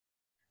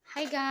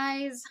Hi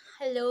guys,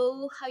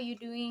 hello, how you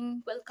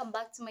doing? Welcome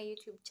back to my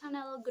YouTube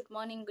channel. Good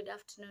morning, good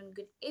afternoon,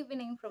 good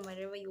evening from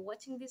wherever you're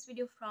watching this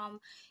video from.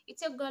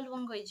 It's your girl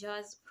Wangoi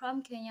Jazz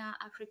from Kenya,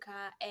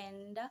 Africa,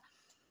 and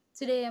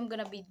today I'm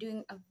gonna be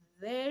doing a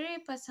very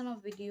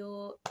personal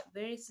video,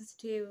 very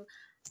sensitive.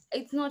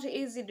 It's not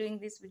easy doing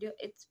this video.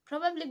 It's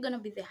probably gonna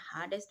be the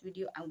hardest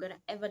video I'm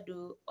gonna ever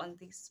do on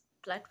this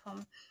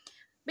platform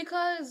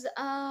because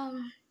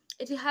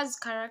it has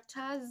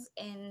characters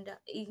and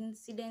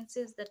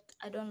incidences that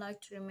I don't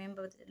like to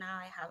remember, but now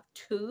I have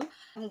to.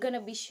 I'm gonna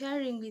be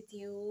sharing with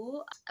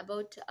you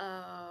about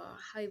how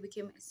I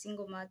became a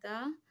single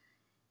mother,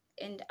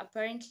 and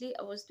apparently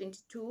I was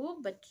 22,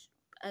 but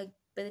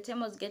by the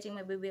time I was getting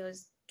my baby I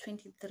was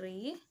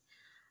 23.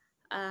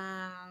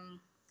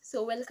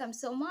 So welcome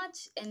so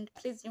much, and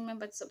please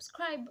remember to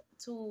subscribe,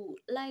 to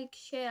like,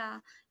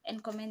 share,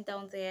 and comment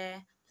down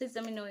there. Please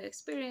let me know your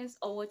experience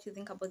or what you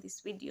think about this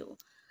video.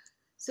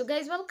 So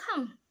guys,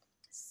 welcome.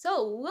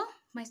 So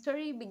my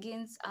story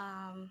begins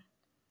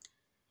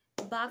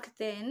back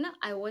then.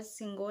 I was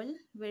single,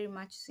 very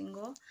much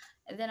single,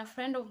 and then a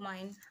friend of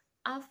mine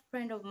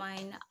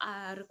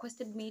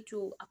requested me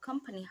to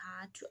accompany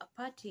her to a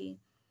party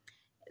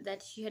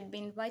that she had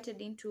been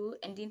invited into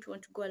and didn't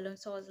want to go alone.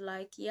 So I was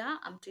like, yeah,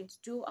 I'm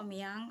 22, I'm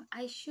young,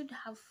 I should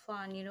have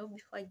fun,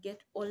 before I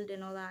get old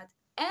and all that.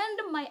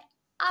 And my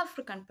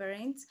African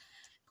parents,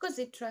 because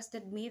they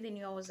trusted me, they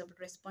knew I was a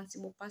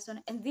responsible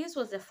person, and this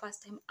was the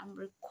first time I'm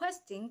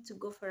requesting to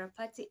go for a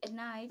party at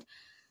night.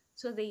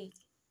 So they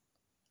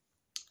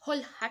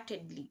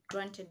wholeheartedly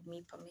granted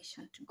me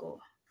permission to go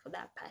for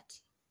that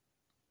party.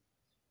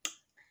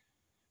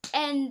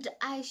 And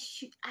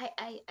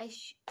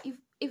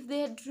if they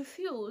had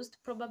refused,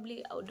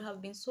 probably I would have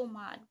been so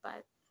mad,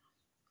 but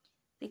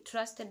they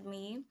trusted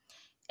me,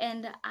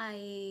 and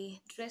I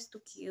dressed to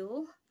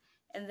kill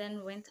and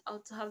then went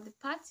out to have the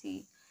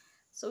party.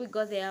 So we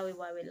got there, we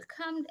were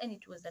welcomed, and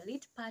it was a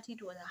lit party,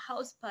 it was a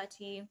house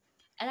party.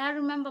 And I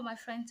remember my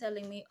friend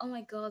telling me, oh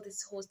my god,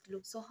 this host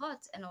looks so hot.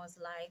 And I was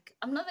like,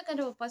 I'm not the kind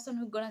of a person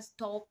who's gonna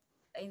stop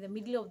in the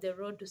middle of the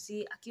road to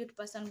see a cute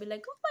person and be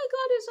like, oh my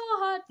god, you're so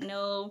hot.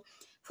 No,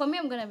 for me,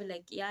 I'm gonna be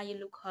like, yeah, you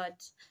look hot,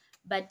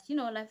 but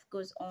life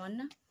goes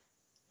on.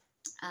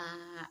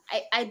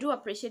 I do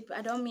appreciate,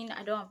 I don't mean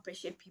I don't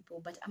appreciate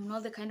people, but I'm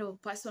not the kind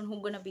of person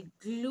who's gonna be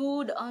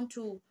glued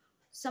onto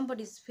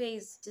somebody's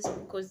face just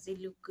because they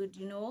look good.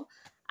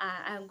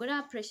 I'm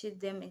gonna appreciate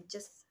them and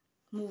just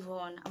move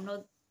on. I'm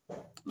not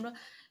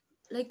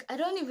like, I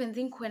don't even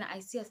think when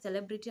I see a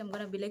celebrity I'm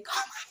gonna be like,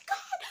 oh my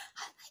god,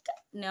 oh my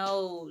god.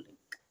 No,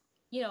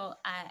 like,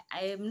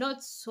 I am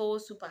not so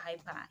super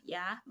hyper,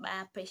 yeah, but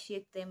I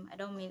appreciate them. I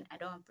don't mean I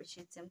don't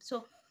appreciate them.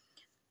 So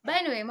but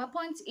anyway, my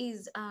point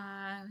is,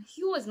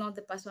 he was not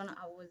the person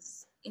I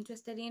was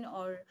interested in,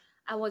 or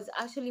I was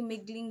actually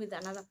mingling with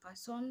another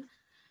person.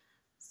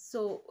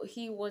 So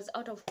he was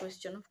out of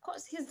question. Of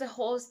course, he's the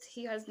host,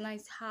 he has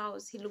nice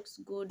house, he looks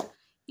good.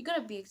 You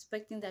gotta be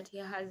expecting that he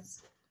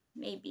has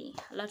maybe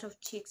a lot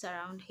of chicks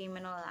around him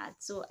and all that.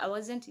 So I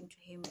wasn't into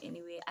him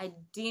anyway. I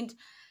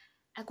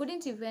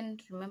couldn't even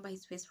remember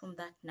his face from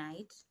that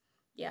night.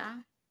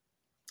 Yeah.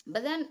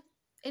 But then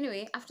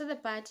anyway, after the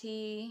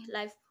party,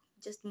 life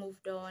just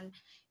moved on.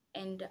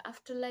 And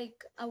after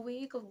like a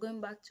week of going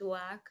back to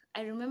work,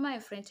 I remember my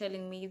friend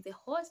telling me the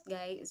host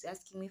guy is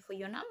asking me for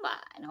your number.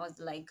 And I was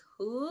like,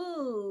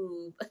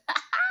 who?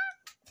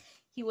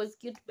 He was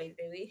cute, by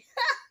the way.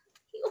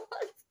 He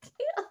was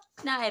cute.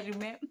 Now I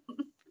remember.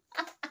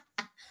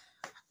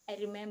 I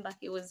remember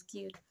he was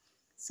cute.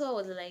 So I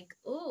was like,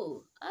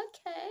 oh,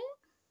 okay.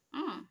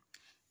 Mm.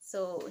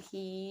 So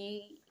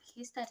he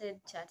started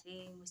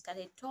chatting, we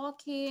started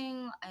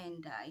talking,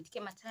 and it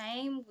came a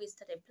time we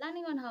started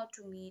planning on how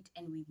to meet,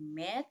 and we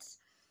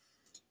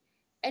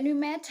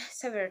met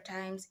several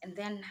times. And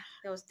then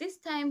there was this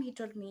time he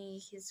told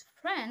me his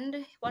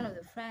friend, one of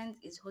the friends,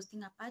 is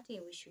hosting a party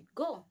and we should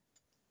go.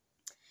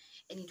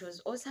 And it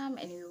was awesome,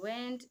 and we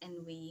went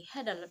and we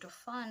had a lot of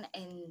fun.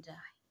 And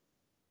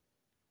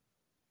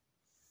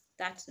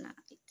that night,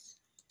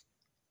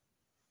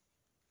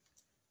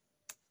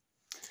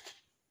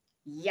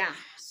 yeah.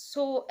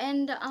 So,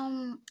 and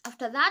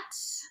after that,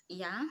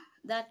 yeah,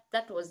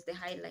 that was the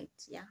highlight.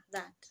 Yeah,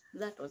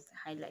 that was the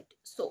highlight.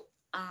 So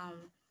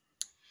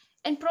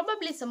and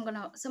probably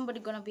somebody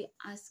gonna be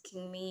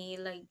asking me,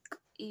 like,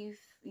 if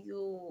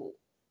you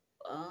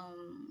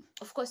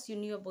of course you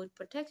knew about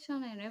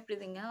protection and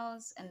everything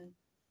else and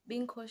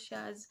being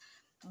cautious,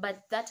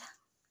 but that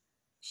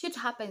shit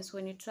happens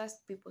when you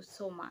trust people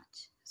so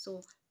much.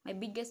 So my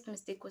biggest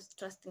mistake was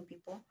trusting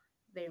people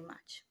very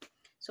much.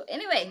 So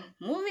anyway,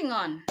 moving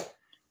on.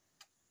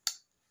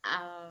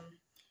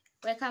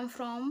 Where I come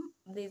from,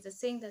 there's a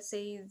saying that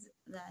says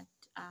that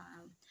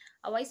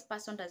a wise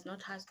person does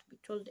not have to be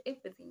told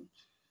everything.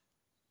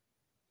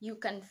 You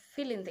can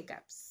fill in the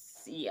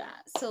gaps. Yeah.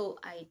 So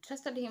I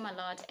trusted him a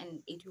lot,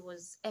 and it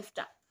was effed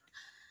up.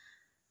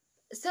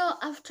 So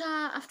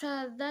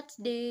after that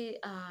day,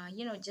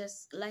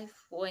 just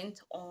life went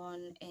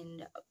on,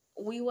 and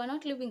we were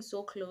not living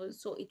so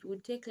close, so it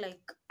would take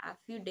like a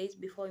few days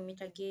before we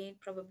meet again,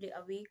 probably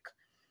a week.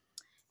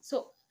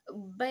 So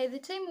by the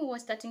time we were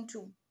starting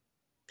to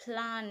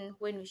plan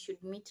when we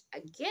should meet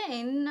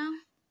again,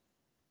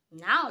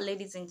 now,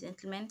 ladies and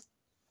gentlemen,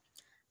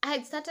 I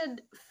had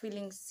started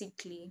feeling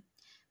sickly.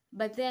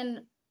 But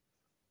then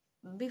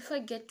before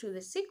I get to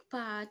the sick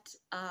part,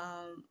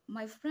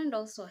 my friend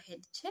also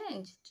had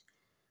changed.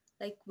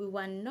 Like, we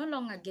were no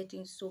longer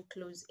getting so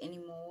close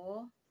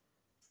anymore.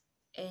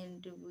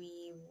 And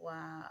we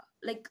were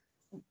like,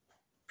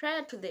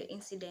 prior to the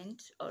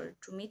incident or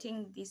to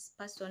meeting this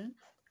person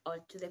or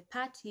to the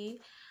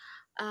party,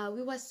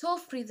 we were so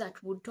free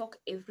that we'd talk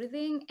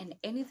everything and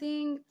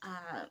anything.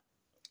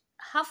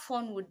 Her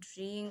phone would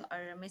ring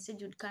or a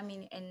message would come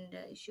in,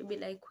 and she'd be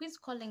like, "Who's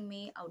calling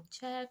me?" I would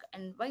check,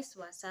 and vice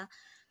versa.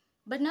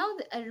 But now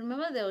I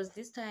remember there was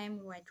this time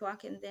we were at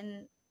work, and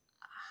then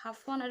her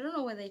phone, I don't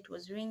know whether it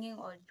was ringing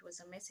or it was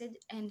a message,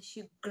 and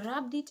she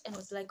grabbed it and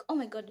was like, "Oh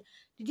my God,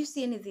 did you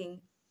see anything?"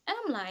 And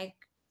I'm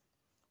like,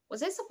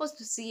 "Was I supposed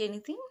to see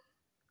anything?"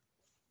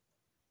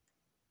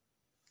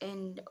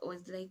 And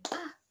was like,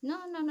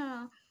 no, no, no,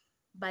 no.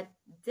 But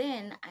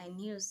then I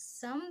knew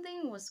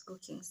something was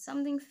cooking,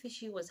 something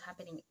fishy was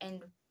happening,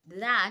 and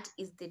that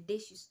is the day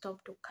she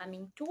stopped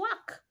coming to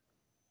work.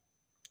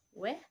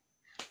 Where?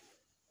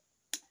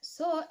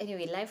 So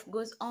anyway, life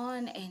goes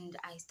on, and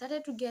I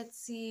started to get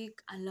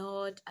sick a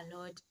lot,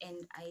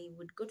 and I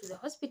would go to the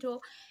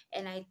hospital,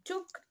 and I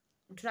took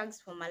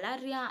drugs for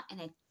malaria,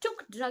 and I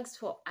took drugs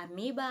for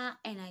amoeba,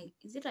 and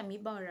is it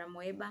amoeba or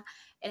amoeba?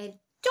 And I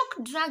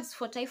took drugs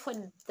for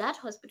typhoid. That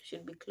hospital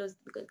should be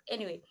closed because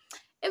anyway,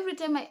 every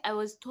time I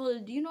was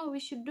told, we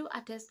should do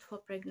a test for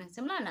pregnancy.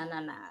 I'm like,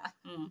 nah.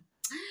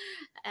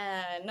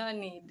 No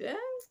need.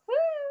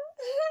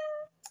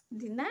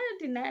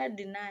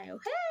 Denial.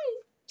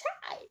 Hey,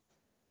 child.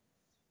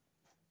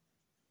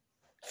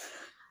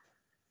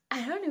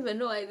 I don't even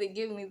know why they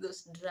gave me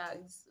those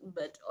drugs,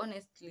 but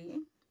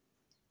honestly,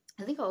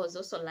 I think I was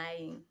also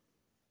lying.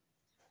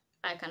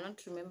 I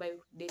cannot remember if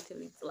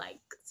detail. It's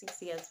like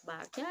 6 years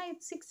back. Yeah,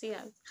 it's 6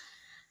 years.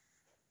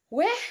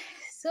 Well,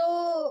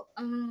 so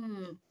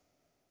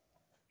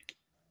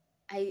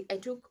I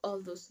took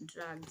all those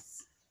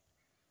drugs,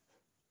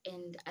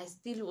 and I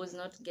still was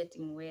not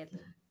getting well.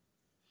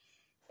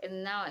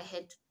 And now I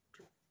had to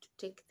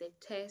take the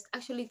test.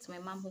 Actually, it's my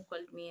mom who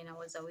called me, and I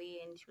was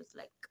away, and she was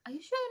like, "Are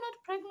you sure you're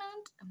not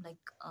pregnant?" I'm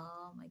like,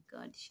 "Oh my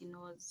God, she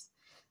knows."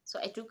 So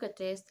I took a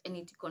test, and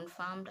it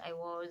confirmed I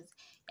was,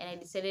 and I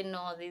decided,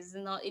 no,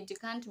 it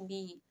can't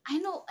be. I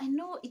know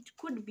it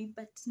could be,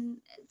 but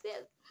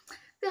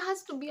there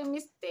has to be a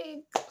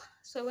mistake.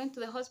 So I went to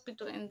the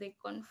hospital, and they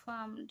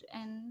confirmed,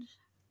 and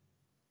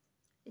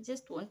I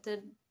just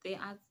wanted the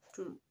earth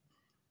to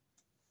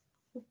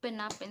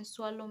open up and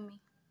swallow me.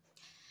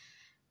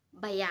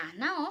 But yeah,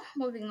 now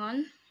moving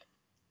on,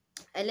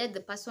 I let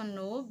the person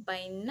know.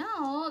 By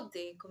now,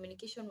 the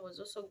communication was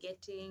also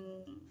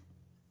getting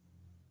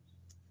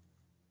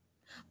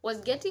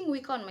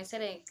weaker on my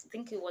side. I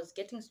think it was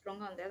getting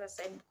stronger on the other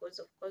side because,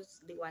 of course,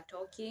 they were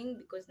talking.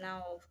 Because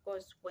now, of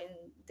course,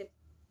 when the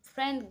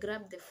friend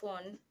grabbed the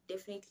phone,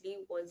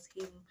 definitely was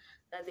him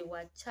that they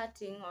were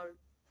chatting or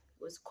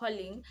was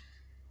calling.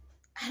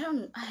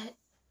 Hey,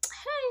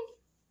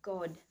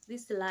 God,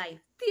 this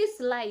life.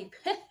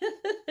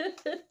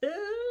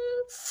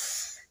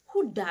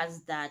 Who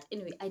does that?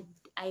 Anyway,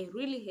 I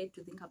really hate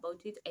to think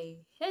about it. I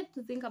hate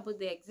to think about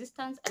their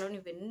existence. I don't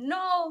even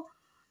know.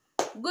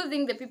 Good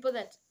thing the people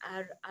that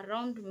are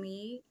around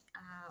me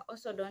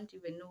also don't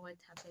even know what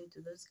happened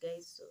to those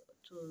guys. So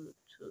to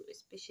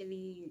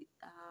especially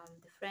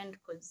the friend,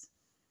 because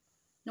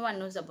no one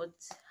knows about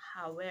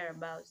her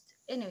whereabouts.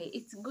 Anyway,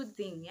 it's a good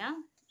thing, yeah,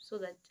 so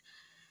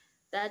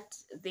that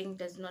thing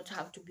does not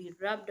have to be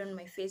rubbed on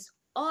my face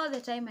all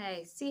the time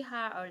I see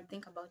her or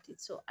think about it.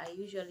 So I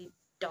usually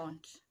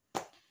don't.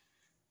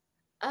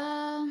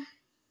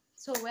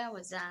 So where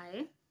was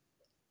I?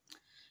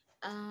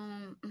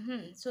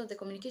 So the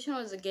communication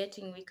was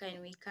getting weaker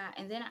and weaker,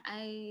 and then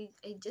I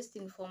just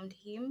informed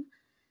him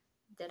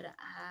that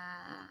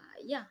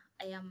yeah,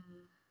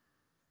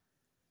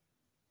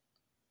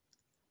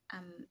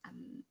 I'm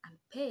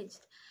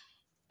paged,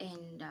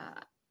 and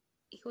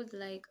he was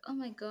like, "Oh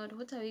my God,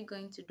 what are we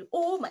going to do?"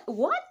 Oh my,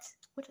 what?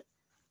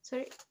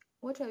 Sorry,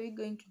 what are we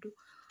going to do?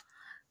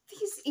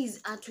 This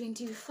is a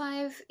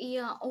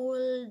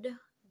 25-year-old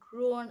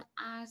grown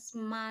ass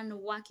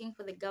man working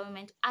for the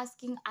government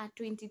asking a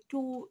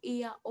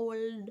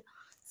 22-year-old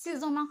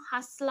seasonal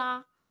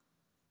hustler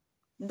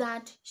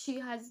that he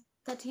has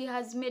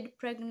made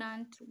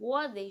pregnant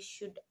what they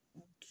should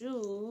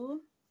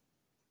do.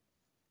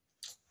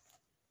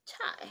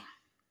 Chai.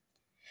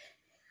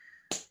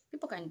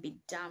 People can be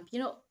dumb,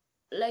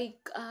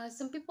 like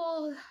some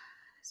people,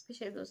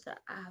 especially those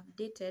that I have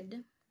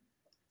dated,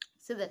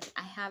 say that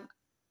I have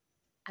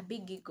a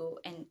big ego,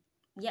 and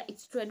yeah,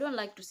 it's true. I don't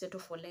like to settle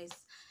for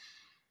less.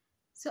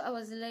 So I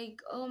was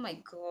like, oh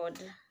my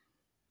God,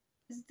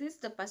 is this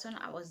the person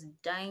I was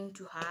dying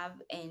to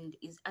have and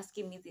is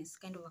asking me this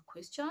kind of a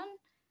question?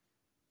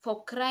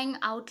 For crying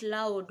out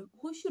loud,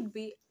 who should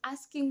be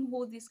asking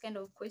who this kind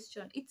of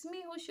question? It's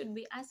me who should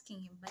be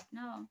asking him. But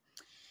now,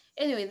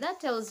 anyway, that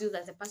tells you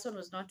that the person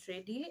was not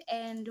ready.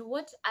 And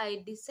what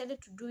I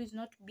decided to do is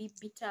not be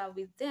bitter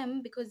with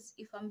them, because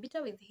if I'm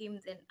bitter with him,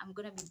 then I'm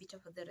gonna be bitter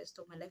for the rest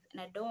of my life,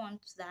 and I don't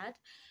want that.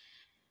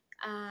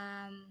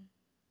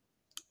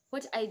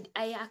 What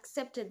I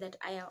accepted that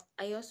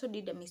I also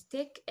did a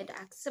mistake, and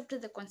I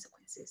accepted the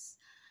consequences.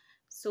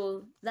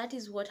 So that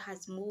is what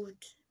has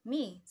moved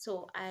me.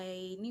 So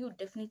I knew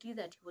definitely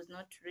that he was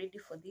not ready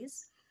for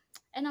this,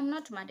 and I'm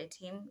not mad at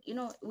him.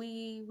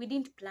 We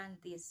didn't plan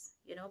this,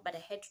 but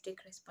I had to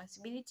take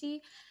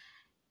responsibility.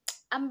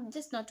 I'm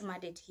just not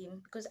mad at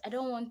him, because I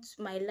don't want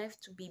my life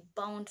to be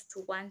bound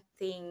to one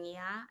thing.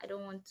 Yeah, I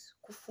don't want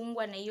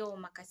kufungwa na hiyo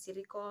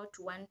makasiriko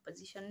to one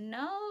position.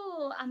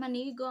 No, I'm an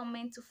ego, I'm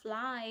meant to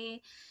fly.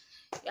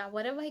 Yeah,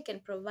 whatever he can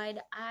provide,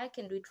 I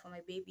can do it for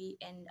my baby.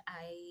 And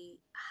I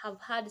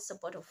have had the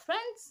support of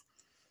friends,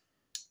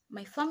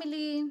 my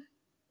family,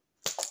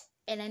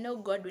 and I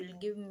know God will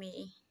give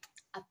me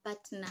a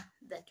partner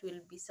that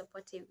will be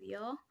supportive.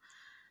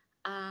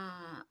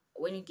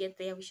 When you get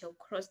there, we shall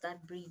cross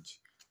that bridge.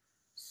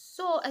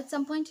 So at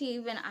some point he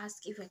even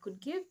asked if I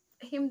could give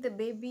him the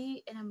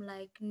baby, and I'm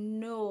like,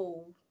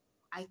 no,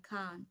 I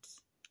can't.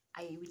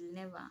 I will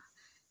never.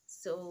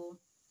 So,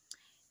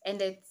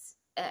 and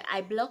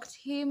I blocked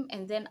him,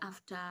 and then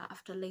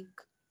after like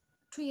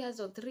 2 years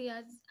or 3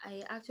 years,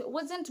 I actually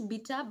wasn't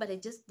bitter, but I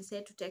just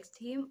decided to text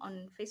him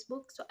on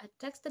Facebook. So I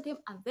texted him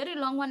a very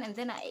long one, and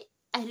then I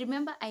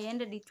remember I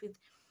ended it with,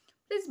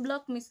 please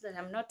block me so that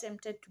I'm not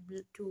tempted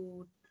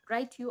to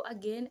write you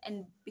again.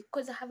 And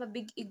because I have a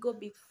big ego,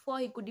 before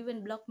he could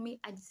even block me,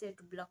 I decided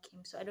to block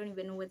him. So I don't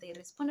even know whether he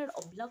responded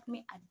or blocked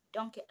me. I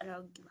don't care. I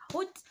don't give a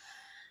hoot.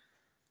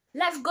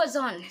 Life goes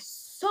on.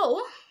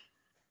 So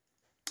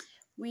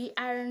we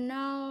are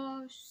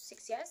now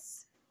 6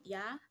 years.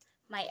 Yeah,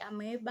 my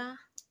amoeba,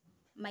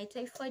 my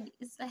typhoid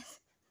is nice.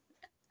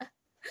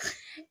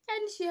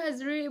 And she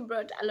has really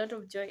brought a lot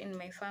of joy in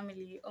my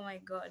family. Oh my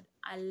god,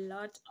 a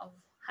lot of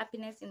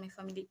happiness in my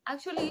family.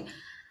 Actually,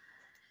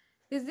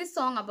 there's this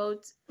song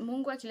about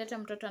Mungu akileta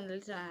mtoto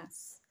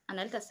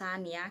analeta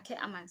sahani yake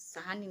ama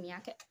sahani ni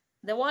yake.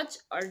 The watch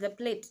or the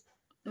plate.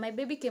 My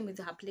baby came with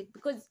her plate,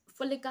 because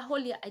for like a whole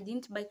year I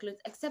didn't buy clothes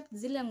except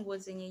zile nguo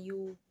zenye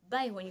you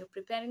buy when you're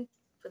preparing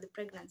for the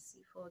pregnancy,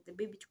 for the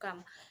baby to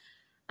come.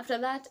 After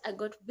that, I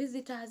got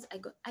visitors.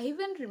 I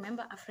even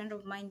remember a friend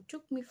of mine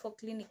took me for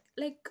clinic.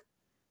 Like,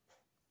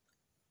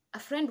 a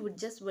friend would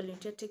just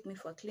volunteer take me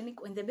for a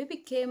clinic. When the baby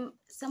came,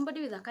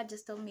 somebody with a car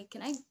just told me,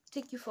 can I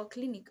take you for a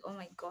clinic? Oh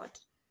my god.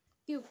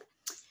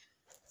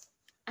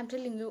 I'm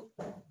telling you,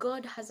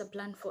 God has a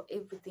plan for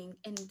everything.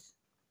 And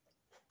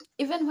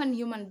even when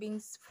human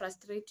beings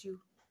frustrate you,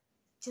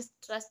 just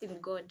trust in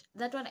God.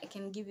 That one I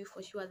can give you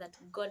for sure, that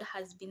God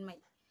has been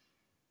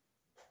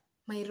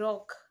my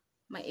rock,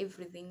 my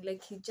everything.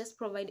 Like, he just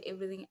provide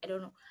everything. I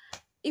don't know.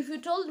 If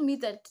you told me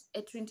that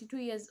at 22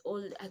 years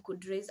old I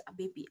could raise a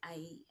baby,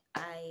 I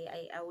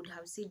would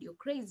have said you're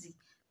crazy.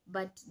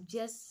 But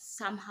just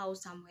somehow,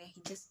 somewhere,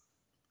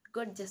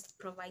 God just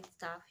provides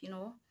stuff.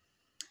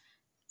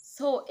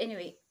 So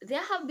anyway,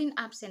 there have been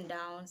ups and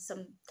downs,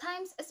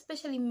 sometimes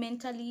especially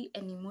mentally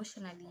and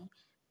emotionally,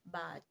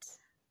 but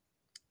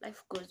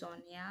life goes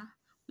on. Yeah,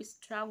 we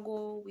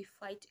struggle, we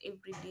fight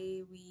every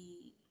day.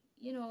 We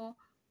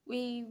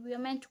are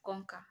meant to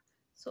conquer,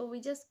 so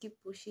we just keep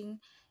pushing.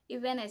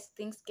 Even as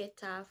things get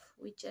tough,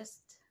 we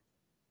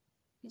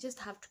just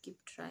have to keep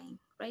trying,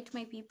 right,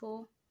 my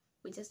people?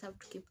 We just have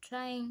to keep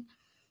trying.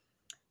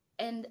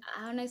 And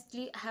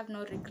honestly, I have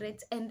no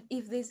regrets. And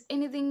if there's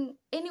any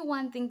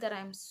one thing that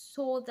I'm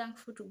so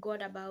thankful to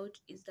God about,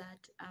 is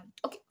that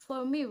okay,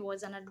 for me it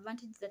was an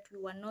advantage that we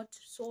were not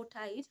so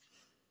tight.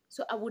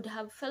 So I would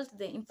have felt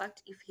the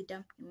impact if he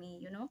dumped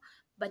me.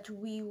 But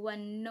we were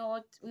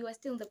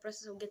still in the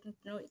process of getting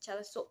to know each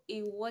other, so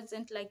it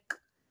wasn't like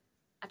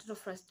a total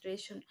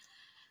frustration.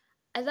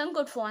 I thank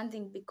God for one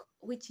thing,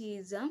 which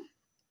is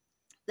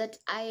that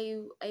I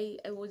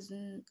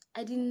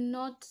did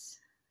not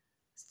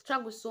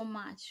struggle so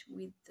much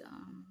with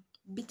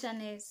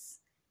bitterness.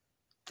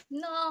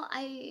 No,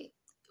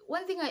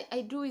 one thing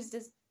I do is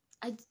this.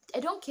 I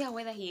don't care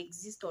whether he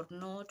exists or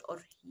not,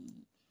 or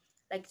he,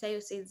 like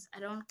Tayo says, I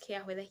don't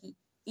care whether he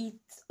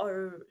eats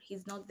or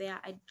he's not there.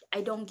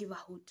 I don't give a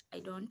hoot. I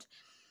don't.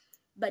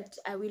 But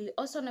I will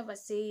also never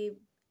say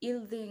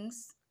ill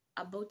things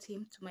about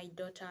him to my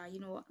daughter.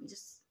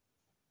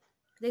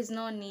 There's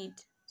no need.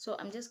 So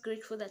I'm just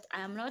grateful that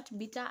I am not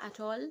bitter at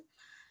all,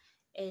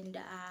 and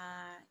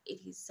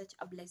it is such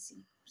a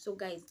blessing. So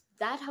guys,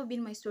 that have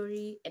been my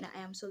story, and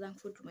I am so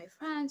thankful to my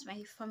friends,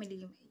 my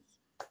family,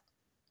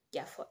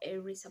 for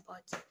every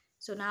support.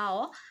 So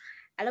now,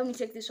 allow me to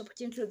take this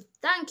opportunity to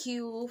thank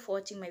you for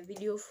watching my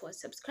video, for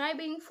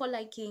subscribing, for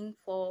liking,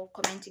 for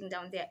commenting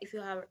down there. If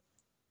you have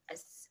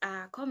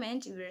a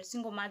comment, if you're a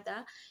single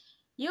mother,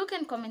 you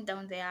can comment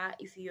down there.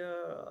 If you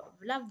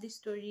love this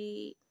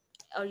story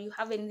or you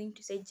have anything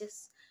to say,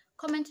 just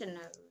comment, and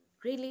I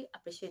really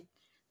appreciate.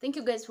 Thank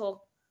you guys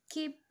for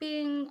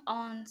keeping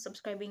on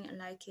subscribing and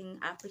liking.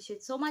 I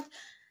appreciate so much.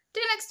 To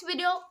the next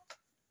video.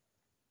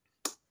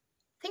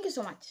 Thank you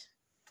so much.